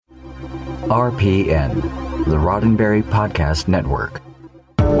RPN, the Roddenberry Podcast Network.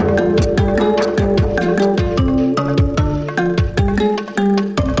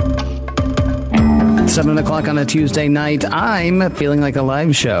 7 o'clock on a Tuesday night. I'm feeling like a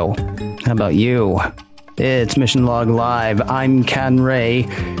live show. How about you? It's Mission Log Live. I'm Ken Ray.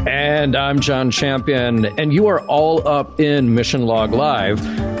 And I'm John Champion. And you are all up in Mission Log Live.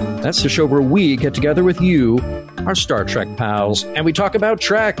 That's the show where we get together with you, our Star Trek pals, and we talk about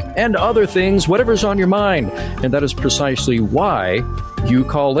Trek and other things, whatever's on your mind. And that is precisely why you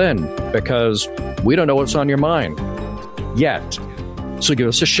call in, because we don't know what's on your mind yet. So give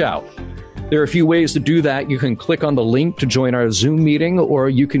us a shout. There are a few ways to do that. You can click on the link to join our Zoom meeting, or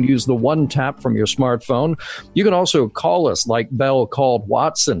you can use the one tap from your smartphone. You can also call us like Bell called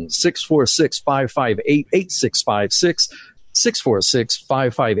Watson, 646-558-8656,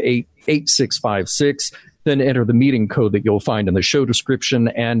 646-558-8656. Then enter the meeting code that you'll find in the show description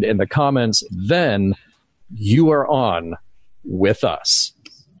and in the comments. Then you are on with us.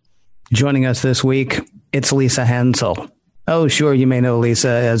 Joining us this week, it's Lisa Hansell. Oh, sure, you may know Lisa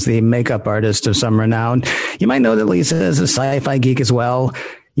as the makeup artist of some renown. You might know that Lisa is a sci-fi geek as well.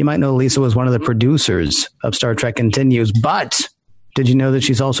 You might know Lisa was one of the producers of Star Trek Continues. But did you know that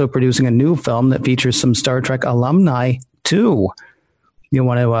she's also producing a new film that features some Star Trek alumni, too? You'll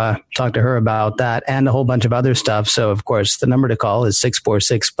want to talk to her about that and a whole bunch of other stuff. So, of course, the number to call is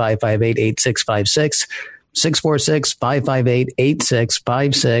 646-558-8656,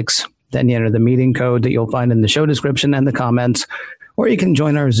 646-558-8656. Then you enter the meeting code that you'll find in the show description and the comments, or you can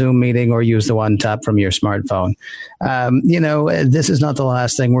join our Zoom meeting or use the one tap from your smartphone. This is not the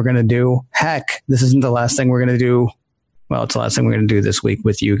last thing we're going to do. Heck, this isn't the last thing we're going to do. Well, it's the last thing we're going to do this week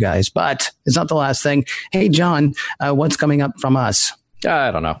with you guys, but it's not the last thing. Hey, John, what's coming up from us?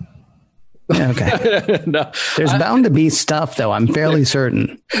 I don't know. Okay. No, There's bound to be stuff, though. I'm fairly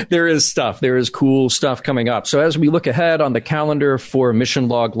certain. There is stuff. There is cool stuff coming up. So as we look ahead on the calendar for Mission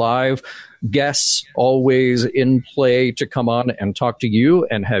Log Live, guests always in play to come on and talk to you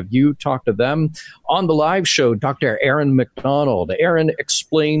and have you talk to them. On the live show, Dr. Erin McDonald. Erin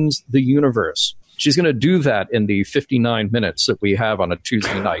explains the universe. She's going to do that in the 59 minutes that we have on a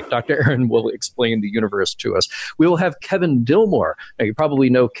Tuesday night. Dr. Erin will explain the universe to us. We will have Kevin Dillmore. Now, you probably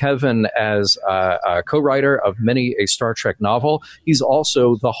know Kevin as a co-writer of many a Star Trek novel. He's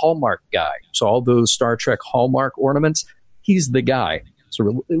also the Hallmark guy. So all those Star Trek Hallmark ornaments, he's the guy. So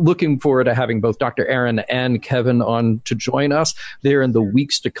we're looking forward to having both Dr. Erin and Kevin on to join us there in the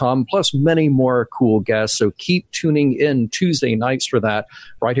weeks to come, plus many more cool guests. So keep tuning in Tuesday nights for that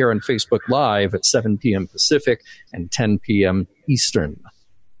right here on Facebook Live at 7 p.m. Pacific and 10 p.m. Eastern.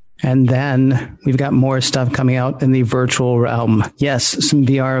 And then we've got more stuff coming out in the virtual realm. Yes, some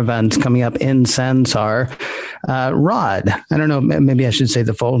VR events coming up in Sansar. Rod, I don't know, maybe I should say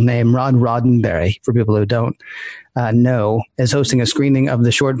the full name, Rod Roddenberry, for people who don't know, is hosting a screening of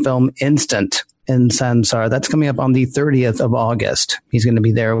the short film Instant in Sansar. That's coming up on the 30th of August. He's going to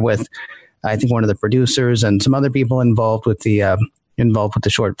be there with, I think, one of the producers and some other people involved with the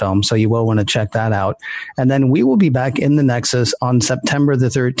short film. So you will want to check that out. And then we will be back in the Nexus on September the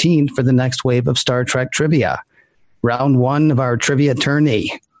 13th for the next wave of Star Trek trivia. Round one of our trivia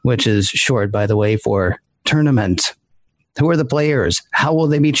tourney, which is short, by the way, for tournament. Who are the players? How will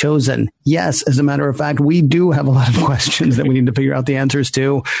they be chosen? Yes, as a matter of fact, we do have a lot of questions that we need to figure out the answers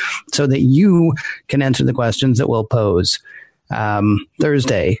to so that you can answer the questions that we'll pose.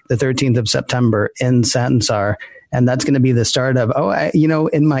 Thursday, the 13th of September in Sansar. And that's going to be the start of,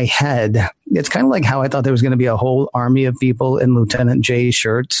 in my head, it's kind of like how I thought there was going to be a whole army of people in Lieutenant Jay's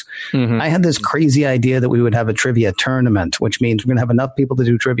shirts. Mm-hmm. I had this crazy idea that we would have a trivia tournament, which means we're going to have enough people to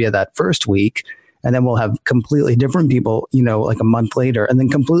do trivia that first week. And then we'll have completely different people, like a month later, and then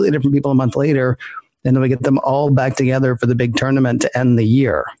completely different people a month later. And then we get them all back together for the big tournament to end the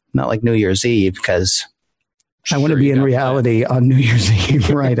year. Not like New Year's Eve, because I want to be in reality on New Year's Eve,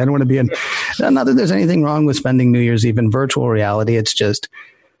 right? I don't want to be in, not that there's anything wrong with spending New Year's Eve in virtual reality. It's just,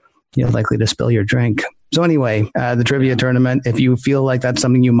 you're likely to spill your drink. So anyway, the trivia tournament, if you feel like that's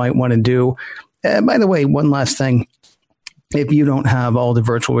something you might want to do. By the way, one last thing. If you don't have all the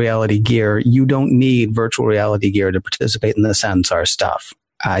virtual reality gear, you don't need virtual reality gear to participate in the Sansar stuff.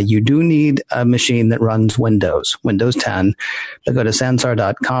 You do need a machine that runs Windows 10. But go to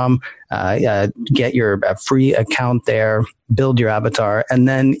sansar.com, get your free account there, build your avatar. And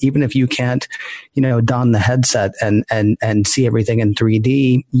then even if you can't, don the headset and see everything in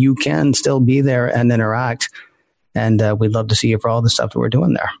 3D, you can still be there and interact. And we'd love to see you for all the stuff that we're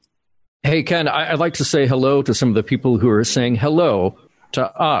doing there. Hey, Ken, I'd like to say hello to some of the people who are saying hello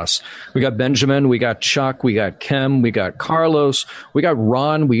to us. We got Benjamin, we got Chuck, we got Kim, we got Carlos, we got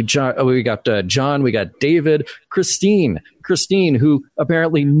Ron, we got John, we got David, Christine, who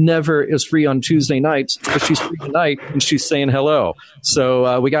apparently never is free on Tuesday nights, but she's free tonight and she's saying hello.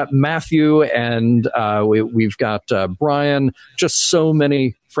 So we got Matthew, and we've got Brian. Just so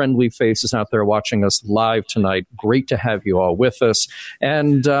many friendly faces out there watching us live tonight. Great to have you all with us.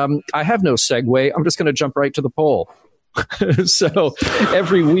 And I have no segue. I'm just going to jump right to the poll. So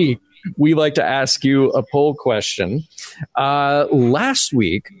every week, we like to ask you a poll question. Last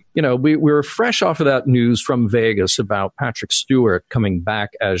week, we were fresh off of that news from Vegas about Patrick Stewart coming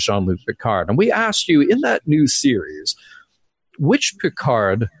back as Jean-Luc Picard. And we asked you, in that new series, which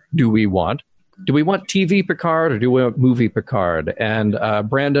Picard do we want? Do we want TV Picard or do we want movie Picard? And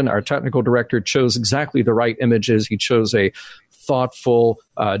Brandon, our technical director, chose exactly the right images. He chose a thoughtful,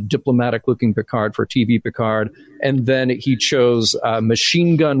 diplomatic-looking Picard for TV Picard. And then he chose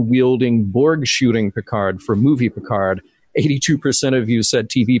machine gun-wielding, Borg-shooting Picard for movie Picard. 82% of you said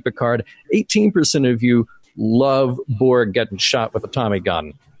TV Picard. 18% of you love Borg getting shot with a Tommy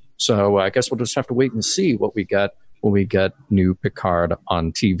gun. So I guess we'll just have to wait and see what we get when we get new Picard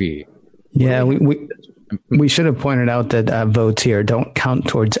on TV. Yeah, we should have pointed out that votes here don't count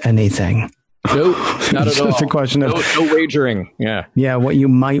towards anything. Nope, not at all. It's a question of no wagering. Yeah, what you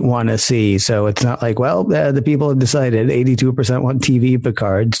might want to see. So it's not like, well, the people have decided 82% want TV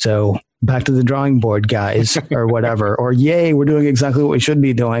Picard, so back to the drawing board, guys, or whatever. Or yay, we're doing exactly what we should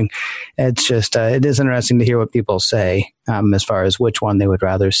be doing. It's just it is interesting to hear what people say as far as which one they would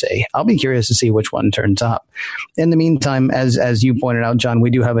rather see. I'll be curious to see which one turns up. In the meantime, as you pointed out, John, we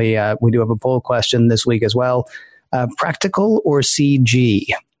do have a poll question this week as well. Practical or CG?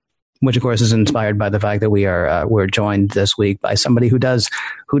 Which of course is inspired by the fact that we're joined this week by somebody who does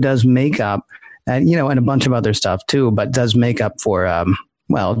makeup and and a bunch of other stuff too, but does makeup for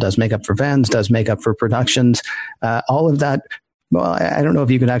does makeup for fans, does makeup for productions, all of that. Well, I don't know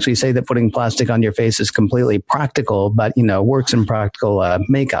if you could actually say that putting plastic on your face is completely practical, but works in practical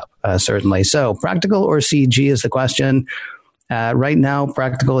makeup certainly. So practical or CG is the question. Right now,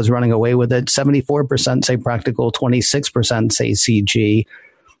 practical is running away with it. 74% say practical, 26% say CG.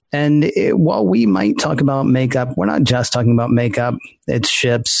 And while we might talk about makeup, we're not just talking about makeup. It's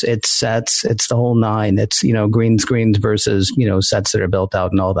ships, it's sets, it's the whole nine. It's, green screens versus, sets that are built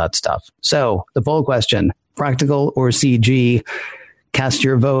out and all that stuff. So the poll question, practical or CG? Cast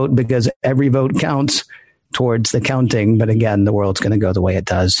your vote because every vote counts towards the counting. But again, the world's going to go the way it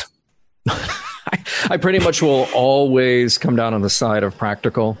does. I pretty much will always come down on the side of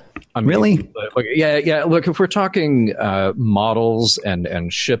practical. Really? Yeah. Look, if we're talking models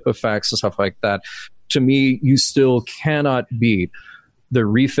and ship effects and stuff like that, to me, you still cannot beat the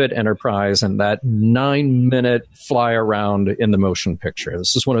refit Enterprise and that 9-minute fly around in the motion picture.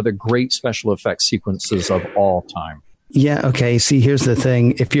 This is one of the great special effects sequences of all time. Yeah. Okay. See, here's the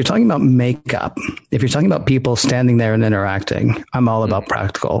thing. If you're talking about makeup, if you're talking about people standing there and interacting, I'm all about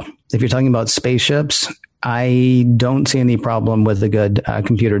practical. If you're talking about spaceships, I don't see any problem with a good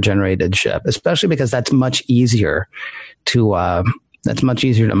computer generated ship, especially because that's much easier to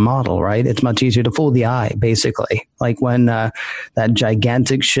model, right? It's much easier to fool the eye, basically. Like when that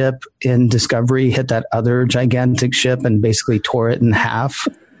gigantic ship in Discovery hit that other gigantic ship and basically tore it in half.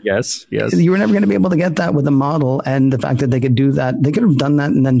 Yes. You were never going to be able to get that with a model. And the fact that they could do that, they could have done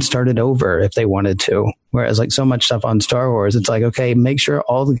that and then started over if they wanted to. Whereas like so much stuff on Star Wars, it's like, okay, make sure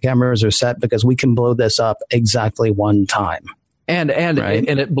all the cameras are set because we can blow this up exactly one time. And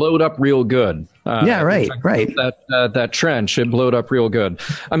it blowed up real good. Right. That trench, it blowed up real good.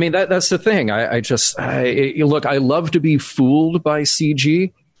 I mean, that's the thing. I love to be fooled by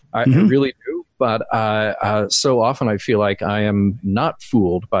CG. I really do. But so often I feel like I am not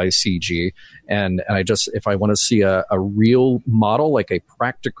fooled by CG. And I just, if I want to see a real model, like a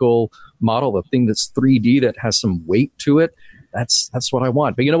practical model, a thing that's 3D that has some weight to it, that's what I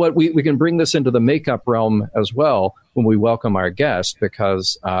want. But you know what? We can bring this into the makeup realm as well when we welcome our guest,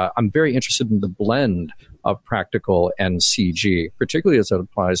 because I'm very interested in the blend of practical and CG, particularly as it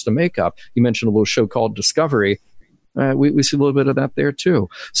applies to makeup. You mentioned a little show called Discovery. We see a little bit of that there too.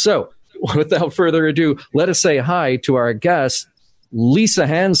 So without further ado, let us say hi to our guest, Lisa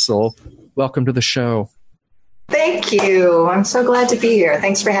Hansell. Welcome to the show. Thank you. I'm so glad to be here.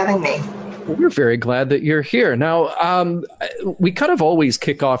 Thanks for having me. We're very glad that you're here. Now, we kind of always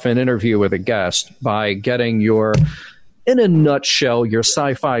kick off an interview with a guest by getting in a nutshell, your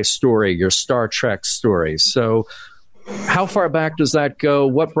sci-fi story, your Star Trek story. So how far back does that go?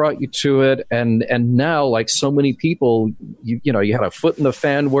 What brought you to it? And now, like so many people, you had a foot in the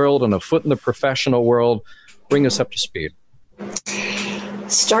fan world and a foot in the professional world. Bring us up to speed.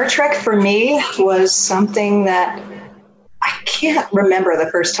 Star Trek for me was something that I can't remember the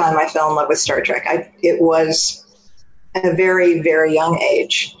first time I fell in love with Star Trek. It was at a very, very young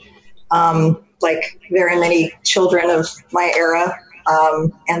age. Like very many children of my era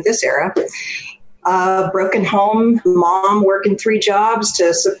and this era. Broken home, mom working 3 jobs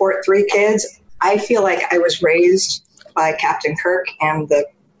to support 3 kids. I feel like I was raised by Captain Kirk and the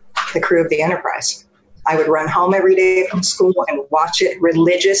crew of the Enterprise. I would run home every day from school and watch it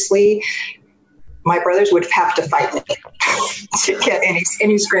religiously. My brothers would have to fight me to get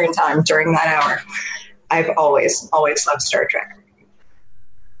any screen time during that hour. I've always loved Star Trek.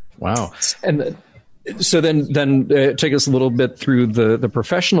 Wow. And so then take us a little bit through the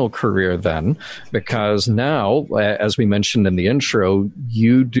professional career then, because now, as we mentioned in the intro,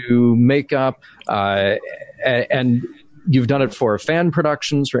 you do makeup and you've done it for fan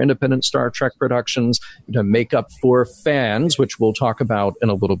productions, for independent Star Trek productions. You've done makeup for fans, which we'll talk about in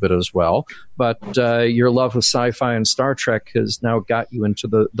a little bit as well. But your love with sci-fi and Star Trek has now got you into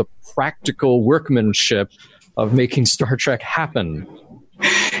the practical workmanship of making Star Trek happen.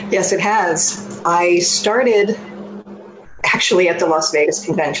 Yes, it has. I started actually at the Las Vegas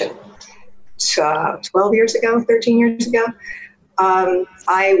convention 12 years ago, 13 years ago.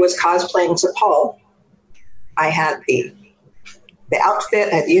 I was cosplaying T'Pol. I had the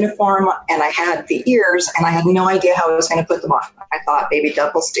outfit, I had the uniform, and I had the ears, and I had no idea how I was going to put them on. I thought maybe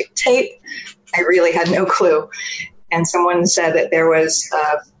double stick tape. I really had no clue. And someone said that there was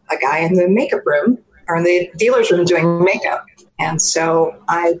a guy in the makeup room, or in the dealer's room, doing makeup. And so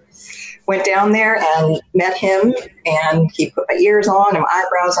I went down there and met him, and he put my ears on and my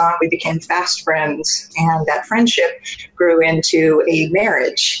eyebrows on. We became fast friends, and that friendship grew into a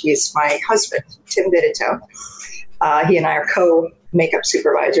marriage. He's my husband, Tim Biddito. He and I are co-makeup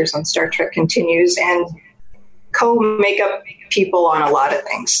supervisors on Star Trek Continues, and co-makeup people on a lot of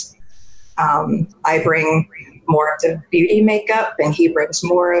things. I bring more of the beauty makeup, and he brings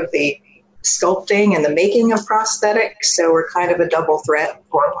more of the sculpting and the making of prosthetics. So we're kind of a double threat,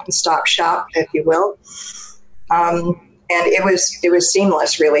 or one-stop shop, if you will. And it was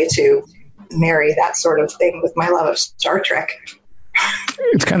seamless, really, to marry that sort of thing with my love of Star Trek.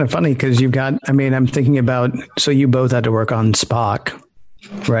 It's kind of funny because I'm thinking about, so you both had to work on Spock,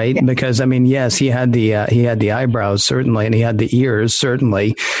 right? Yeah. Because yes, he had the eyebrows certainly, and he had the ears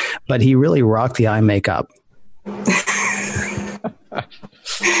certainly, but he really rocked the eye makeup.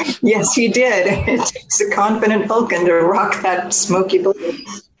 Yes, he did. It takes a confident Vulcan to rock that smoky blue.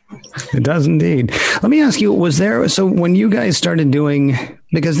 It does indeed. Let me ask you, so when you guys started doing,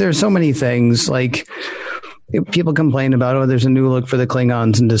 because there's so many things, like people complain about, there's a new look for the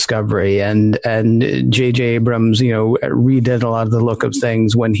Klingons in Discovery, and J.J. Abrams, redid a lot of the look of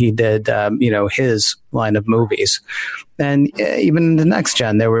things when he did, his line of movies. And even in the Next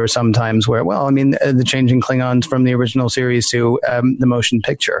Gen, there were some times where, the changing Klingons from the original series to the motion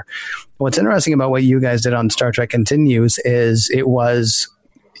picture. What's interesting about what you guys did on Star Trek Continues is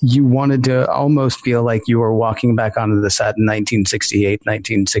you wanted to almost feel like you were walking back onto the set in 1968,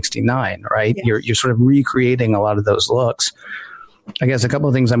 1969, right? Yeah. You're sort of recreating a lot of those looks. I guess a couple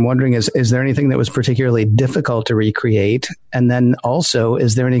of things I'm wondering is there anything that was particularly difficult to recreate? And then also,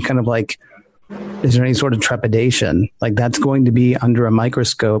 is there any sort of trepidation? Like, that's going to be under a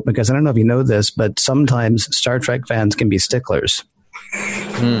microscope, because I don't know if you know this, but sometimes Star Trek fans can be sticklers.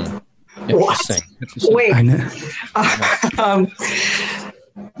 Interesting. Wait. I know.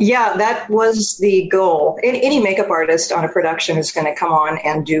 Yeah, that was the goal. Any makeup artist on a production is going to come on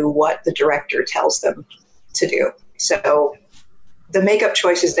and do what the director tells them to do. So the makeup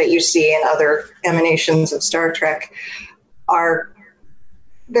choices that you see in other emanations of Star Trek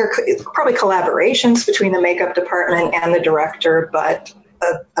they're probably collaborations between the makeup department and the director, but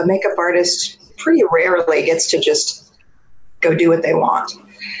a makeup artist pretty rarely gets to just go do what they want.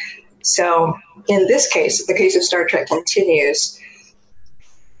 So in this case, the case of Star Trek Continues,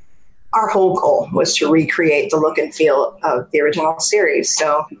 our whole goal was to recreate the look and feel of the original series.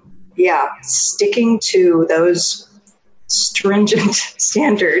 So, yeah, sticking to those stringent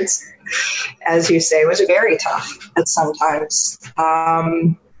standards, as you say, was very tough at sometimes.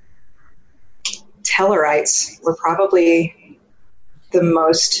 Tellarites were probably the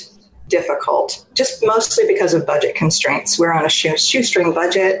most difficult, just mostly because of budget constraints. We're on a shoestring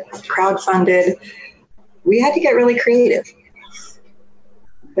budget, crowdfunded. We had to get really creative.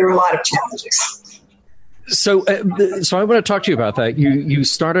 There were a lot of challenges. So I want to talk to you about that. You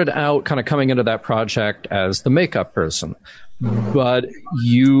started out kind of coming into that project as the makeup person, but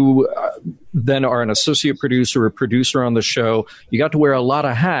you then are an associate producer or producer on the show. You got to wear a lot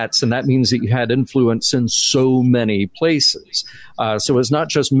of hats, and that means that you had influence in so many places. So it's not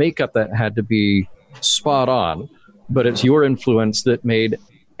just makeup that had to be spot on, but it's your influence that made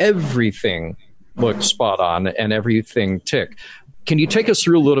everything look spot on and everything tick. Can you take us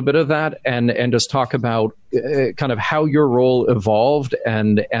through a little bit of that and just talk about kind of how your role evolved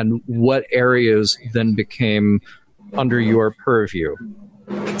and what areas then became under your purview?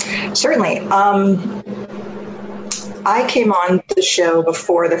 Certainly. I came on the show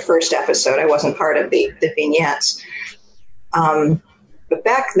before the first episode. I wasn't part of the vignettes. But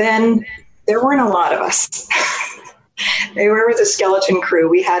back then, there weren't a lot of us. They were the skeleton crew.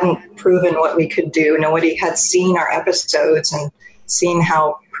 We hadn't proven what we could do. Nobody had seen our episodes and seen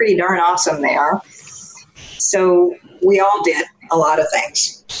how pretty darn awesome they are. So we all did a lot of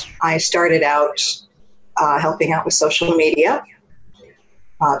things. I started out helping out with social media,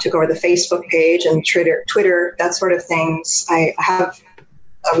 took over the Facebook page and Twitter, that sort of things. I have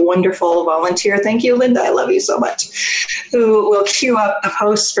a wonderful volunteer, thank you, Linda, I love you so much, who will queue up the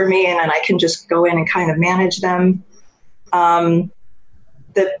posts for me, and then I can just go in and kind of manage them.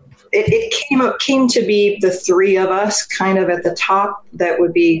 It came to be the three of us kind of at the top. That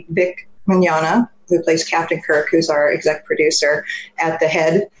would be Vic Mignogna, who plays Captain Kirk, who's our exec producer, at the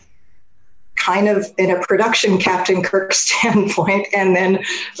head, kind of in a production Captain Kirk standpoint. And then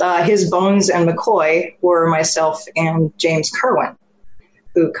his Bones and McCoy were myself and James Kerwin,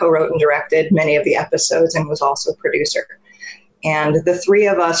 who co-wrote and directed many of the episodes and was also producer. And the three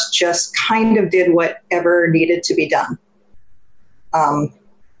of us just kind of did whatever needed to be done.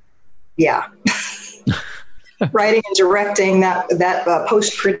 Writing and directing that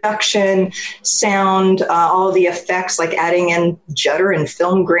post-production, sound, all the effects, like adding in judder and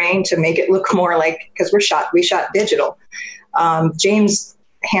film grain to make it look more like, because we shot digital. James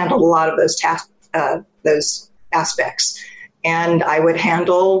handled a lot of those aspects, and I would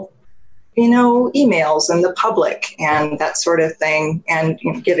handle, emails and the public and that sort of thing, and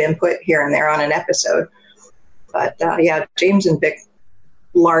give input here and there on an episode. But James and Vic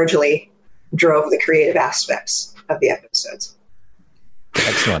largely drove the creative aspects of the episodes.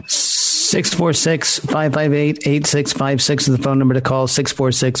 Excellent. 646-558-8656 is the phone number to call,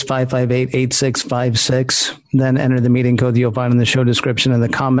 646-558-8656. Then enter the meeting code that you'll find in the show description and the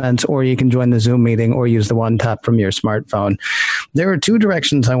comments, or you can join the Zoom meeting or use the one tap from your smartphone. There are two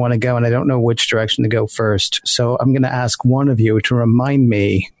directions I want to go, and I don't know which direction to go first. So I'm going to ask one of you to remind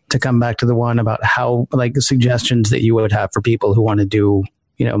me to come back to the one about how, like, the suggestions that you would have for people who want to do,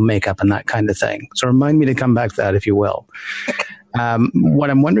 makeup and that kind of thing. So remind me to come back to that, if you will. What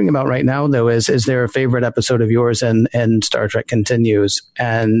I'm wondering about right now, though, is there a favorite episode of yours in Star Trek Continues?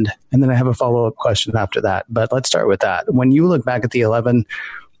 And then I have a follow-up question after that. But let's start with that. When you look back at the 11,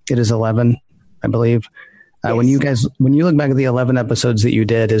 it is 11, I believe. Yes. When you look back at the 11 episodes that you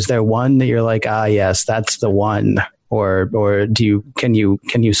did, is there one that you're like, yes, that's the one? Or can you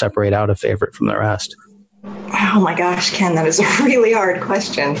separate out a favorite from the rest? Oh my gosh, Ken, that is a really hard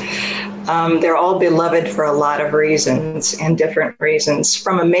question. They're all beloved for a lot of reasons and different reasons.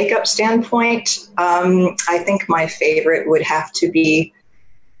 From a makeup standpoint, I think my favorite would have to be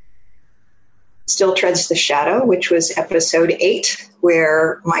Still Treads the Shadow, which was episode 8,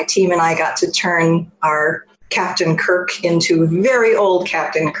 where my team and I got to turn our Captain Kirk into very old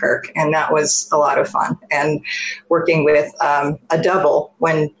Captain Kirk, and that was a lot of fun. And working with a double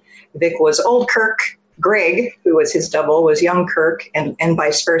when Vic was old Kirk, Greg, who was his double, was young Kirk, and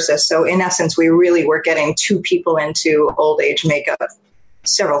vice versa. So in essence, we really were getting two people into old age makeup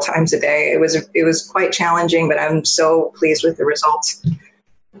several times a day. It was quite challenging, but I'm so pleased with the results.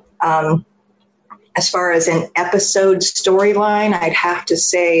 As far as an episode storyline, I'd have to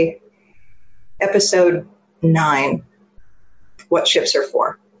say episode 9, What Ships Are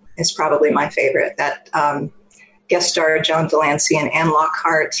For, is probably my favorite. That guest star John Delancey and Anne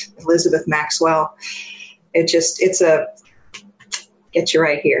Lockhart, Elizabeth Maxwell. It's a get you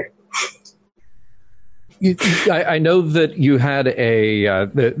right here. I know that you had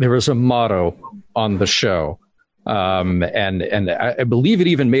there was a motto on the show, and I believe it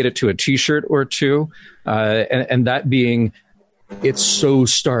even made it to a T-shirt or two, and that being, "It's so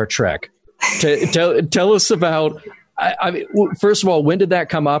Star Trek." Tell us about. I mean, first of all, when did that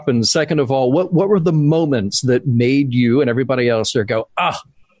come up, and second of all, what were the moments that made you and everybody else there go,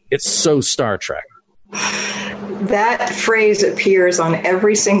 it's so Star Trek? That phrase appears on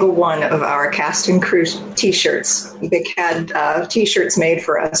every single one of our cast and crew T-shirts. Vic had T-shirts made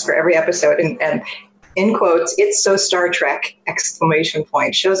for us for every episode, and in quotes, "It's so Star Trek!" !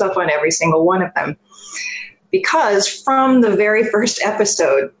 Shows up on every single one of them. Because from the very first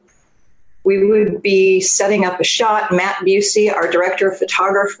episode, We would be setting up a shot. Matt Busey, our director of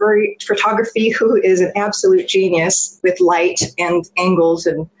photography, who is an absolute genius with light and angles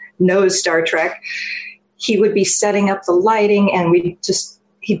and knows Star Trek, he would be setting up the lighting, and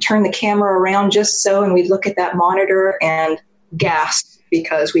he'd turn the camera around just so, and we'd look at that monitor and gasp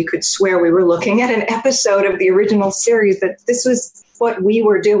because we could swear we were looking at an episode of the original series, that this was what we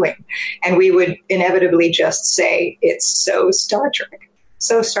were doing. And we would inevitably just say, it's so Star Trek.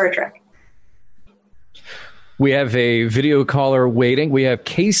 So Star Trek. We have a video caller waiting. We have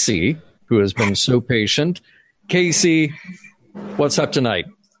Casey, who has been so patient. Casey, what's up tonight?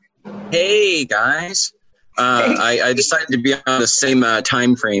 Hey, guys. I decided to be on the same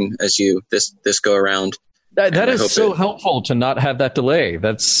time frame as you this go around. That is so helpful to not have that delay.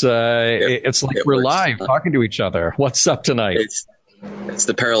 That's it's like we're live talking to each other. What's up tonight? It's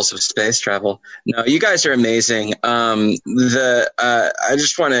the perils of space travel. No, you guys are amazing. I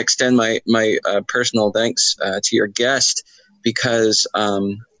just want to extend my personal thanks to your guest, because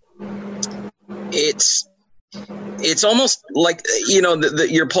it's almost like,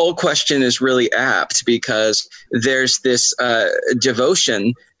 your poll question is really apt, because there's this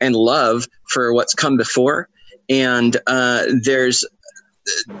devotion and love for what's come before, and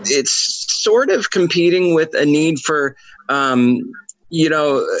it's sort of competing with a need for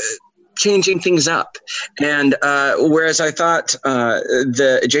changing things up. And whereas I thought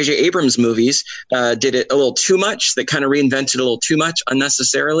the J.J. Abrams movies did it a little too much, they kind of reinvented a little too much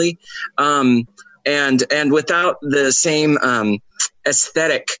unnecessarily, and without the same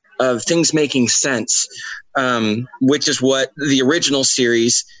aesthetic of things making sense, which is what the original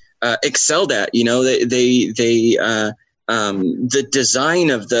series excelled at. The design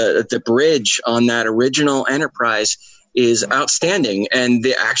of the bridge on that original Enterprise is outstanding, and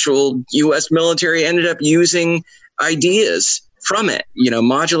the actual U.S. military ended up using ideas from it,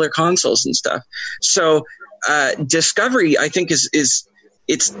 modular consoles and stuff. So Discovery, I think, it's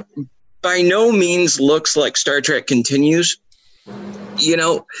by no means looks like Star Trek Continues,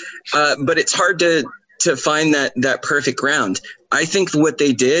 but it's hard to find that perfect ground. I think what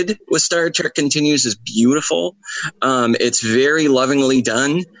they did with Star Trek Continues is beautiful. It's very lovingly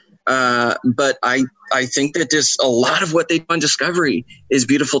done. But I think that there's a lot of what they do on Discovery is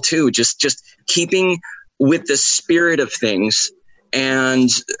beautiful too. Just keeping with the spirit of things and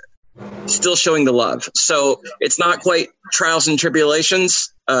still showing the love. So it's not quite Trials and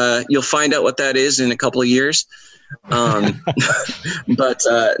Tribulations. You'll find out what that is in a couple of years. But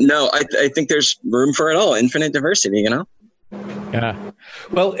no, I think there's room for it all. Infinite diversity, Yeah.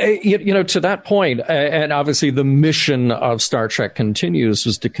 Well, to that point, and obviously the mission of Star Trek Continues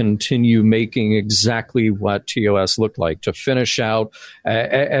was to continue making exactly what TOS looked like, to finish out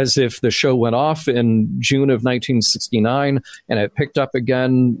as if the show went off in June of 1969 and it picked up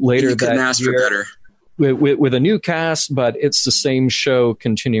again later that year. You couldn't ask for better. With a new cast, but it's the same show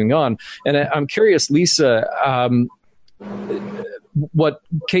continuing on. And I'm curious, Lisa, what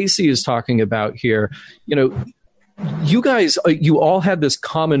Casey is talking about here, you guys, you all had this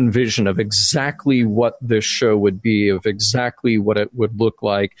common vision of exactly what this show would be, of exactly what it would look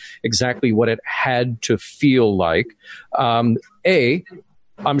like, exactly what it had to feel like.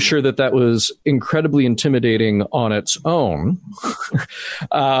 I'm sure that was incredibly intimidating on its own.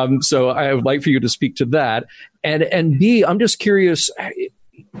 So I would like for you to speak to that. And B, I'm just curious,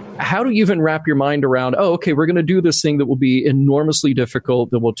 how do you even wrap your mind around, we're going to do this thing that will be enormously difficult,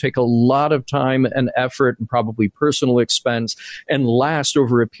 that will take a lot of time and effort and probably personal expense and last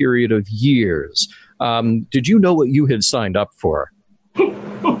over a period of years. Did you know what you had signed up for?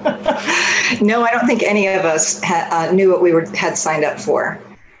 No, I don't think any of us knew what we had signed up for.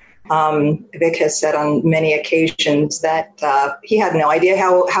 Vic has said on many occasions that he had no idea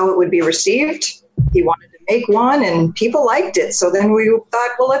how it would be received. He wanted to make one, and people liked it. So then we thought,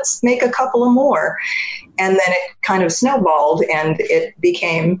 well, let's make a couple of more. And then it kind of snowballed, and it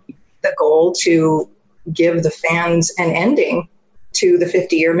became the goal to give the fans an ending to the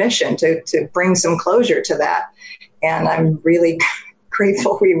 50-year mission, to bring some closure to that. And I'm really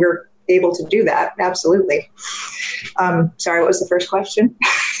grateful we were able to do that. Absolutely. Sorry, what was the first question?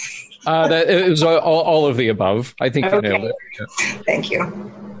 That it was all of the above. I think you nailed it. Thank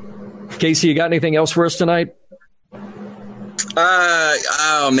you. Casey, you got anything else for us tonight?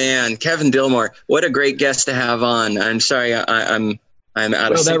 Oh man, Kevin Dillmore, what a great guest to have on. I'm sorry, I'm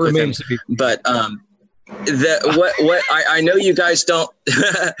out of sync with him. But I know you guys don't.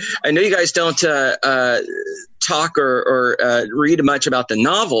 I know you guys don't talk or read much about the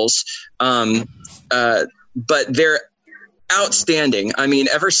novels, but they're outstanding. I mean,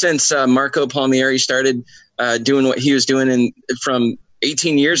 ever since Marco Palmieri started doing what he was doing from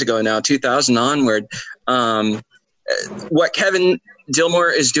 18 years ago now, 2000 onward. What Kevin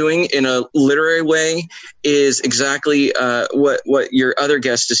Dillmore is doing in a literary way is exactly what your other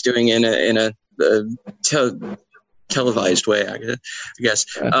guest is doing in a televised way, I guess.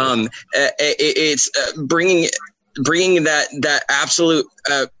 It's bringing that absolute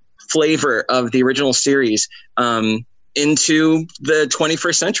flavor of the original series into the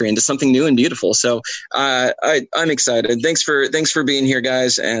 21st century, into something new and beautiful. So I'm excited. Thanks for being here,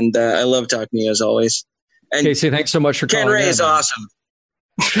 guys, and I love talking to you as always. And Casey, thanks so much for Ken calling Ray in. is awesome.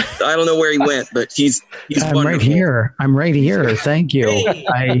 I don't know where he went, but he's I'm wonderful. I'm right here. Thank you.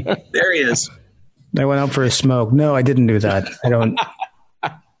 Hey, there he is. I went out for a smoke. No, I didn't do that. I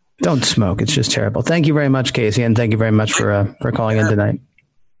don't smoke. It's just terrible. Thank you very much, Casey, and thank you very much for calling in tonight.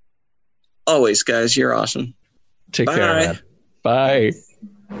 Always, guys. You're awesome. Take Bye. care, man. Bye.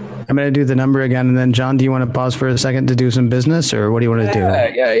 I'm going to do the number again, and then John, do you want to pause for a second to do some business, or what do you want to do?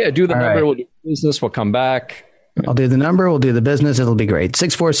 Yeah. Do the All number. right. We'll do business. We'll come back. I'll do the number. We'll do the business. It'll be great.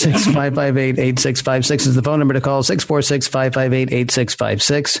 646-558-8656 is the phone number to call.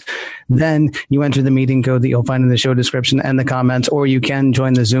 646-558-8656. Then you enter the meeting code that you'll find in the show description and the comments, or you can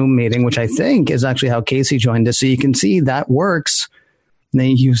join the Zoom meeting, which I think is actually how Casey joined us. So you can see that works. And then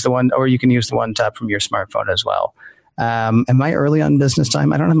you use the one, or you can use the one tap from your smartphone as well. Am I early on business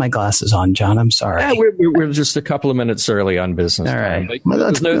time? I don't have my glasses on, John. I'm sorry. Yeah, we're just a couple of minutes early on business. All right. Like, Well,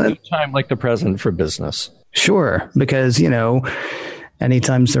 there's no time like the present for business. Sure, because,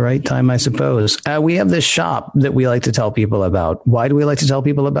 anytime's the right time, I suppose. We have this shop that we like to tell people about. Why do we like to tell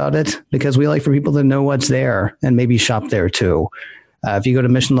people about it? Because we like for people to know what's there and maybe shop there too. If you go to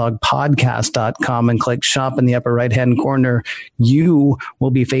missionlogpodcast.com and click shop in the upper right-hand corner, you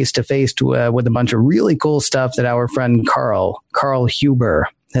will be face-to-face with a bunch of really cool stuff that our friend Carl Huber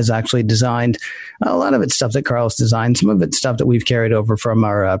has actually designed. A lot of it's stuff that Carl's designed. Some of it's stuff that we've carried over from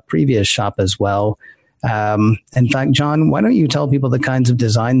our previous shop as well. In fact, John, why don't you tell people the kinds of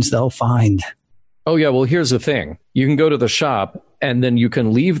designs they'll find? Oh, yeah. Well, here's the thing. You can go to the shop and then you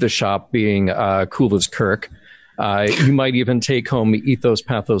can leave the shop being cool as Kirk. You might even take home Ethos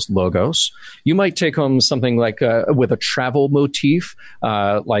Pathos logos. You might take home something like with a travel motif,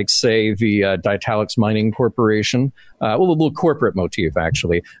 like, say, the Ditalics Mining Corporation. A little corporate motif,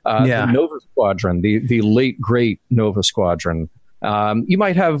 actually. The Nova Squadron, the late, great Nova Squadron. You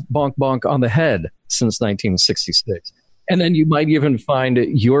might have Bonk Bonk on the head since 1966. And then you might even find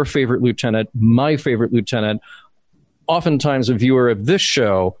your favorite lieutenant, my favorite lieutenant, oftentimes a viewer of this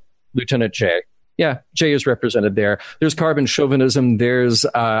show, Lieutenant J. Yeah, Jay is represented there. There's carbon chauvinism. There's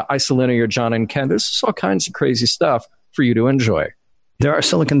Isolinear John and Ken. There's just all kinds of crazy stuff for you to enjoy. There are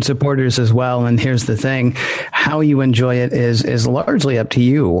Silicon supporters as well. And here's the thing. How you enjoy it is largely up to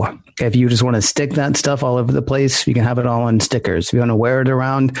you. If you just want to stick that stuff all over the place, you can have it all on stickers. If you want to wear it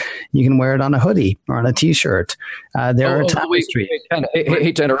around, you can wear it on a hoodie or on a T-shirt. There are tapestries. I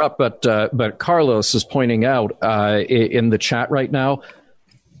hate to interrupt, but Carlos is pointing out in the chat right now,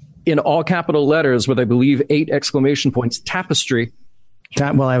 in all capital letters with, I believe, 8 exclamation points, tapestry.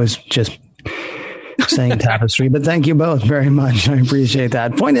 Well, I was just saying tapestry, but thank you both very much. I appreciate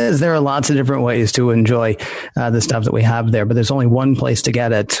that. Point is, there are lots of different ways to enjoy the stuff that we have there, but there's only one place to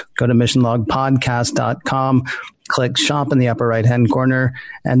get it. Go to missionlogpodcast.com, click shop in the upper right-hand corner,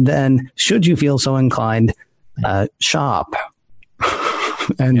 and then, should you feel so inclined, shop.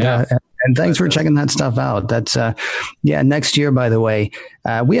 And thanks for checking that stuff out. That's, next year, by the way,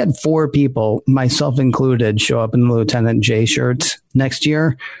 we had 4 people, myself included, show up in the Lieutenant J shirts. Next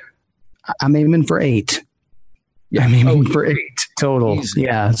year, I'm aiming for 8. Yeah, I'm aiming for 8 total. Easy.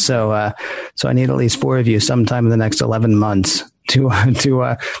 Yeah. So I need at least 4 of you sometime in the next 11 months to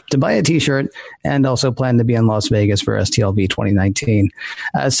buy a T-shirt and also plan to be in Las Vegas for STLV 2019.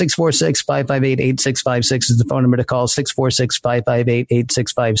 646-558-8656 is the phone number to call.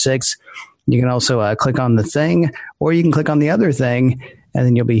 646-558-8656. You can also click on the thing, or you can click on the other thing, and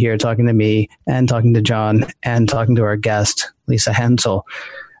then you'll be here talking to me and talking to John and talking to our guest, Lisa Hansell.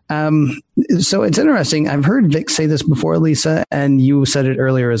 So it's interesting. I've heard Vic say this before, Lisa, and you said it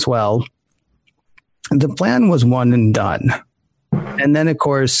earlier as well. The plan was one and done. And then, of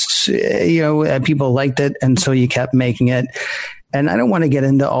course, people liked it, and so you kept making it. And I don't want to get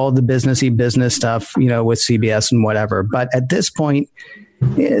into all the businessy business stuff, with CBS and whatever. But at this point,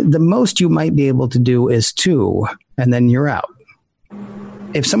 the most you might be able to do is 2, and then you're out.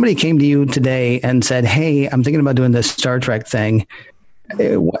 If somebody came to you today and said, hey, I'm thinking about doing this Star Trek thing,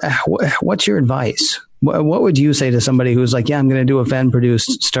 what's your advice? What would you say to somebody who's like, yeah, I'm going to do a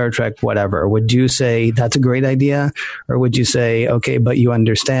fan-produced Star Trek, whatever? Would you say that's a great idea? Or would you say, okay, but you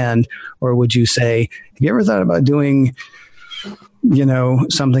understand? Or would you say, have you ever thought about doing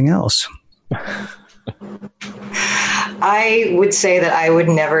something else? I would say that I would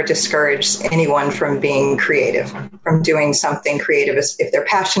never discourage anyone from being creative, from doing something creative if they're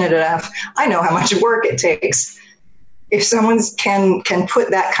passionate enough. I know how much work it takes. If someone can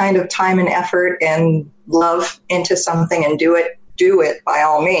put that kind of time and effort and love into something and do it by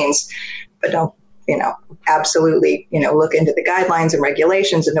all means. But don't, absolutely, look into the guidelines and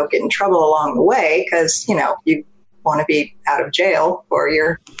regulations and don't get in trouble along the way because, you want to be out of jail for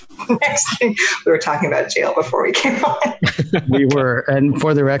your next thing. We were talking about jail before we came on. We were. And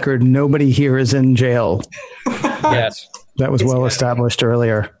for the record, nobody here is in jail. Yes. That was well established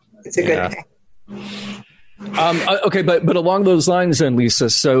earlier. It's a good thing. Okay, but along those lines then, Lisa,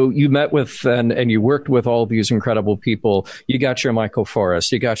 so you met with and you worked with all these incredible people. You got your Michael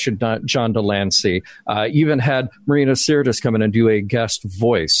Forrest, you got your John Delancey, you even had Marina Sirtis come in and do a guest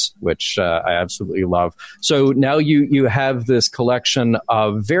voice, which I absolutely love. So now you have this collection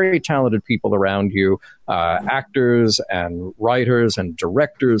of very talented people around you, actors and writers and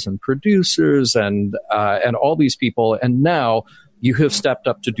directors and producers and all these people. And now you have stepped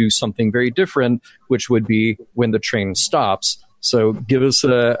up to do something very different, which would be When the Train Stops. So give us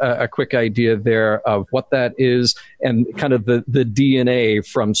a quick idea there of what that is and kind of the DNA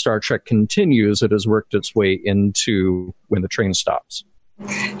from Star Trek Continues that has worked its way into When the Train Stops.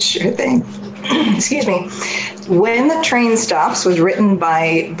 Sure thing. Excuse me. When the Train Stops was written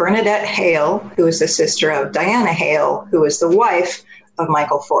by Bernadette Hale, who is the sister of Diana Hale, who is the wife of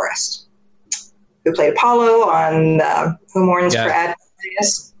Michael Forrest, who played Apollo on Who Mourns for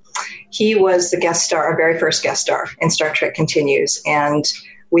Admetus. He was the guest star, our very first guest star in Star Trek Continues. And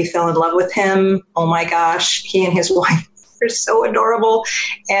we fell in love with him. Oh my gosh, he and his wife are so adorable.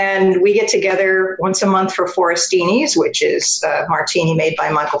 And we get together once a month for Forestinis, which is a martini made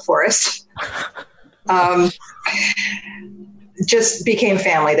by Michael Forrest. Just became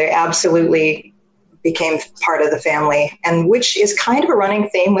family. They absolutely became part of the family, and which is kind of a running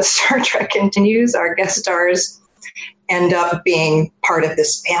theme with Star Trek Continues. Our guest stars end up being part of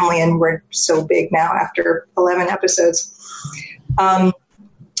this family, and we're so big now after 11 episodes. So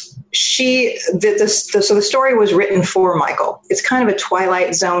the story was written for Michael. It's kind of a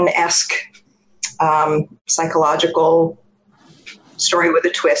Twilight Zone-esque psychological story with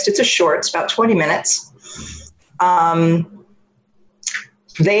a twist. It's a short, it's about 20 minutes.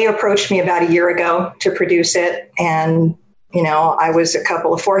 They approached me about a year ago to produce it, and I was a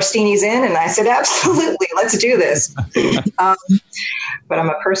couple of Forestinis in, and I said, absolutely, let's do this. But I'm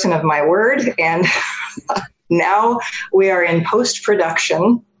a person of my word, and now we are in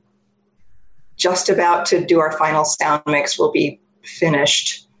post-production, just about to do our final sound mix. We'll be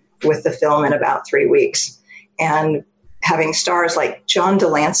finished with the film in about 3 weeks. And having stars like John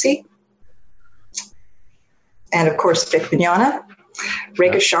Delancey, and of course, Vic Mignogna,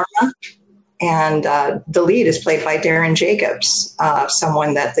 Rekha Sharma, and the lead is played by Darren Jacobs,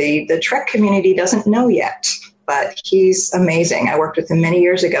 someone that the Trek community doesn't know yet, but he's amazing. I worked with him many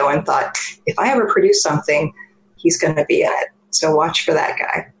years ago and thought, if I ever produce something, he's going to be in it. So watch for that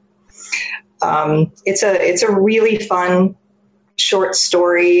guy. It's a really fun short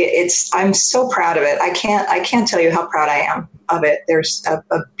story. I'm so proud of it. I can't tell you how proud I am of it. There's a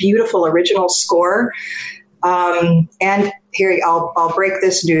beautiful original score. And here, I'll break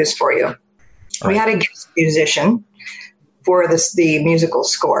this news for you. We had a guest musician for the musical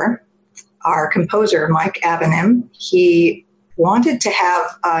score. Our composer, Mike Avenem, he wanted to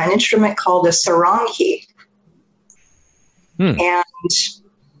have an instrument called a sarangi. And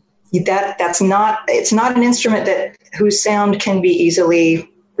it's not an instrument whose sound can be easily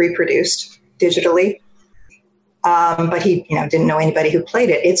reproduced digitally. But he didn't know anybody who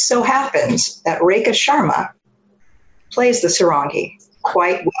played it. It so happens that Rekha Sharma plays the sarangi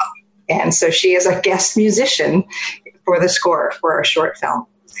quite well. And so she is a guest musician for the score for our short film.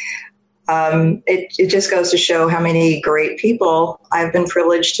 It just goes to show how many great people I've been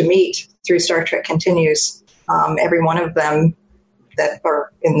privileged to meet through Star Trek Continues. Every one of them that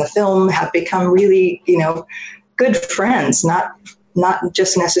are in the film have become really, good friends, not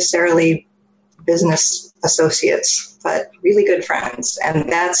just necessarily business associates, but really good friends. And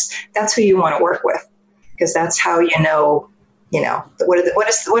that's who you want to work with, because that's how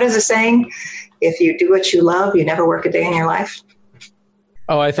what is the saying? If you do what you love, you never work a day in your life.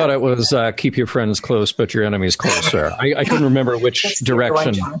 Oh, I thought it was keep your friends close, but your enemies closer. I couldn't remember which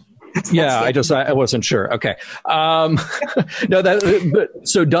direction. I wasn't sure. Okay.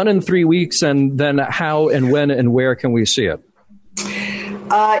 So done in 3 weeks, and then how and when and where can we see it?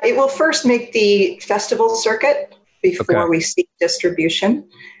 It will first make the festival circuit before we seek distribution.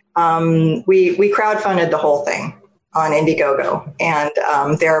 We crowdfunded the whole thing. on Indiegogo. And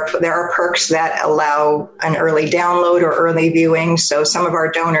there are perks that allow an early download or early viewing. So some of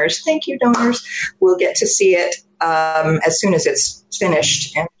our donors, thank you donors, will get to see it as soon as it's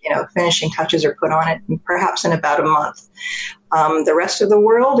finished, and finishing touches are put on it, perhaps in about a month. The rest of the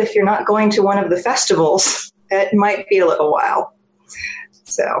world, if you're not going to one of the festivals, it might be a little while.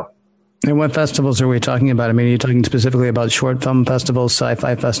 So. And what festivals are we talking about? I mean, are you talking specifically about short film festivals,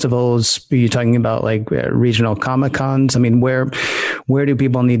 sci-fi festivals? Are you talking about like regional Comic-Cons? I mean, where do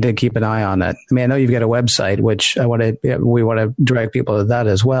people need to keep an eye on it? I mean, I know you've got a website, which we want to direct people to that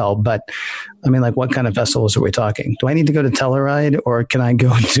as well. But I mean, like, what kind of festivals are we talking? Do I need to go to Telluride, or can I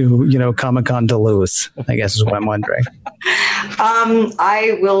go to, Comic-Con Duluth? I guess is what I'm wondering.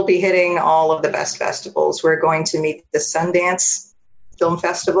 I will be hitting all of the best festivals. We're going to meet the Sundance Film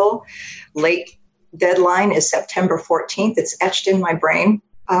Festival. Late deadline is September 14th. It's etched in my brain.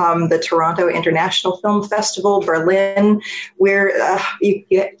 The Toronto International Film Festival, Berlin, where you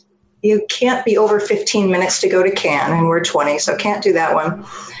can't be over 15 minutes to go to Cannes, and we're 20, so can't do that one.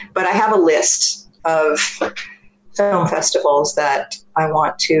 But I have a list of film festivals that I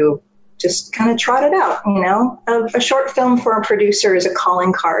want to just kind of trot it out. A short film for a producer is a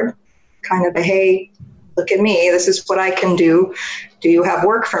calling card, kind of a, hey, look at me, this is what I can do. Do you have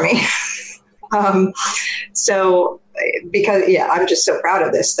work for me? So because, I'm just so proud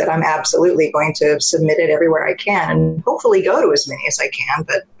of this that I'm absolutely going to submit it everywhere I can and hopefully go to as many as I can,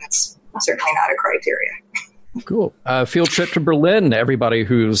 but that's certainly not a criteria. Cool. Field trip to Berlin, everybody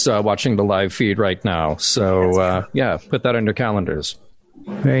who's watching the live feed right now. So, put that on your calendars.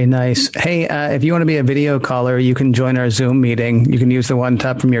 Very nice. Hey, if you want to be a video caller, you can join our Zoom meeting. You can use the one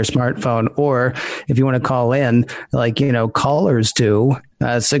tap from your smartphone, or if you want to call in, like, callers do,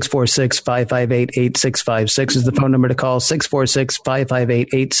 646-558-8656 is the phone number to call,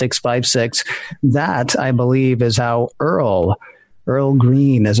 646-558-8656. That, I believe, is how Earl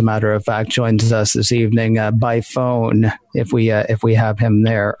Green, as a matter of fact, joins us this evening by phone, if we have him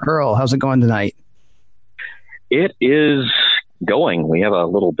there. Earl, how's it going tonight? It is going. We have a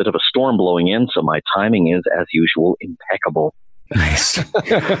little bit of a storm blowing in, so my timing is, as usual, impeccable. Nice.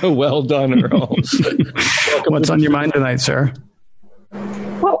 Well done, Earl. What's on your mind tonight, sir?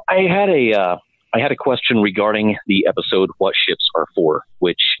 Well, I had a question regarding the episode "What Ships Are For,"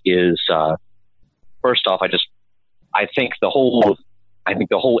 which is first off, I think the whole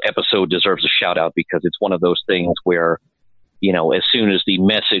episode deserves a shout out, because it's one of those things where, as soon as the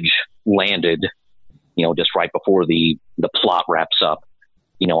message landed, just right before the plot wraps up,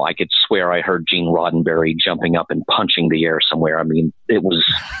 I could swear I heard Gene Roddenberry jumping up and punching the air somewhere. I mean, it was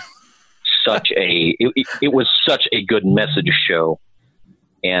such a good message show.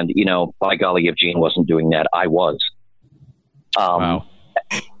 And, by golly, if Gene wasn't doing that, I was. Wow.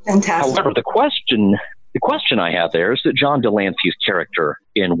 Fantastic. However, the question I have there is that John Delancey's character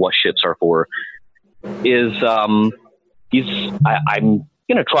in What Ships Are For is, I'm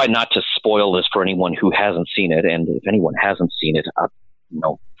going to try not to spoil this for anyone who hasn't seen it. And if anyone hasn't seen it,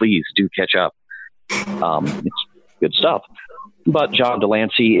 please do catch up. It's good stuff. But John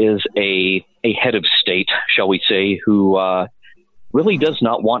Delancey is a head of state, shall we say, who really does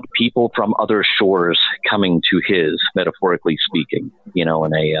not want people from other shores coming to his, metaphorically speaking,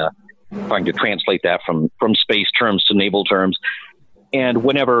 and trying to translate that from space terms to naval terms. And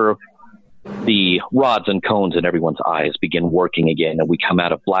whenever the rods and cones in everyone's eyes begin working again and we come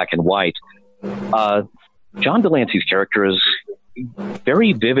out of black and white, John Delancey's character is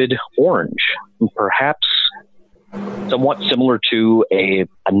very vivid orange, perhaps somewhat similar to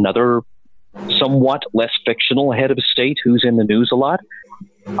another somewhat less fictional head of state who's in the news a lot.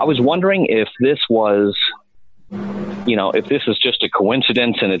 I was wondering if this was, if this is just a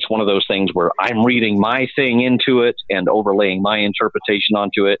coincidence and it's one of those things where I'm reading my thing into it and overlaying my interpretation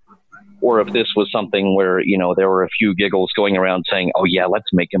onto it, or if this was something where, there were a few giggles going around saying, oh yeah,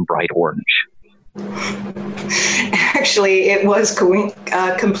 let's make him bright orange. Actually, it was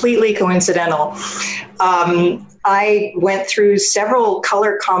completely coincidental. I went through several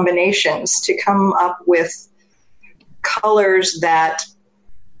color combinations to come up with colors that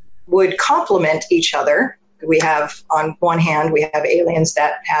would complement each other. We have, on one hand, we have aliens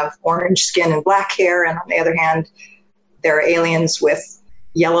that have orange skin and black hair, and on the other hand, there are aliens with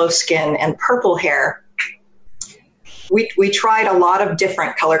yellow skin and purple hair. We tried a lot of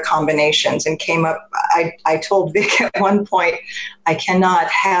different color combinations and came up. I told Vic at one point, I cannot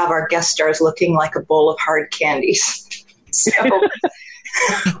have our guest stars looking like a bowl of hard candies. So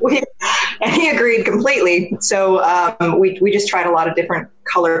and he agreed completely. So we just tried a lot of different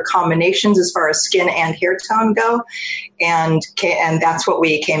color combinations as far as skin and hair tone go, and that's what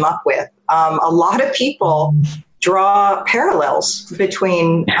we came up with. A lot of people draw parallels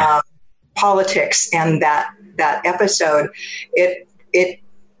between politics and that episode. It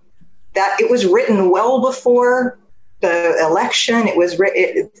was written well before the election.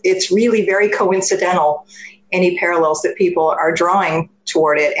 It's really very coincidental, any parallels that people are drawing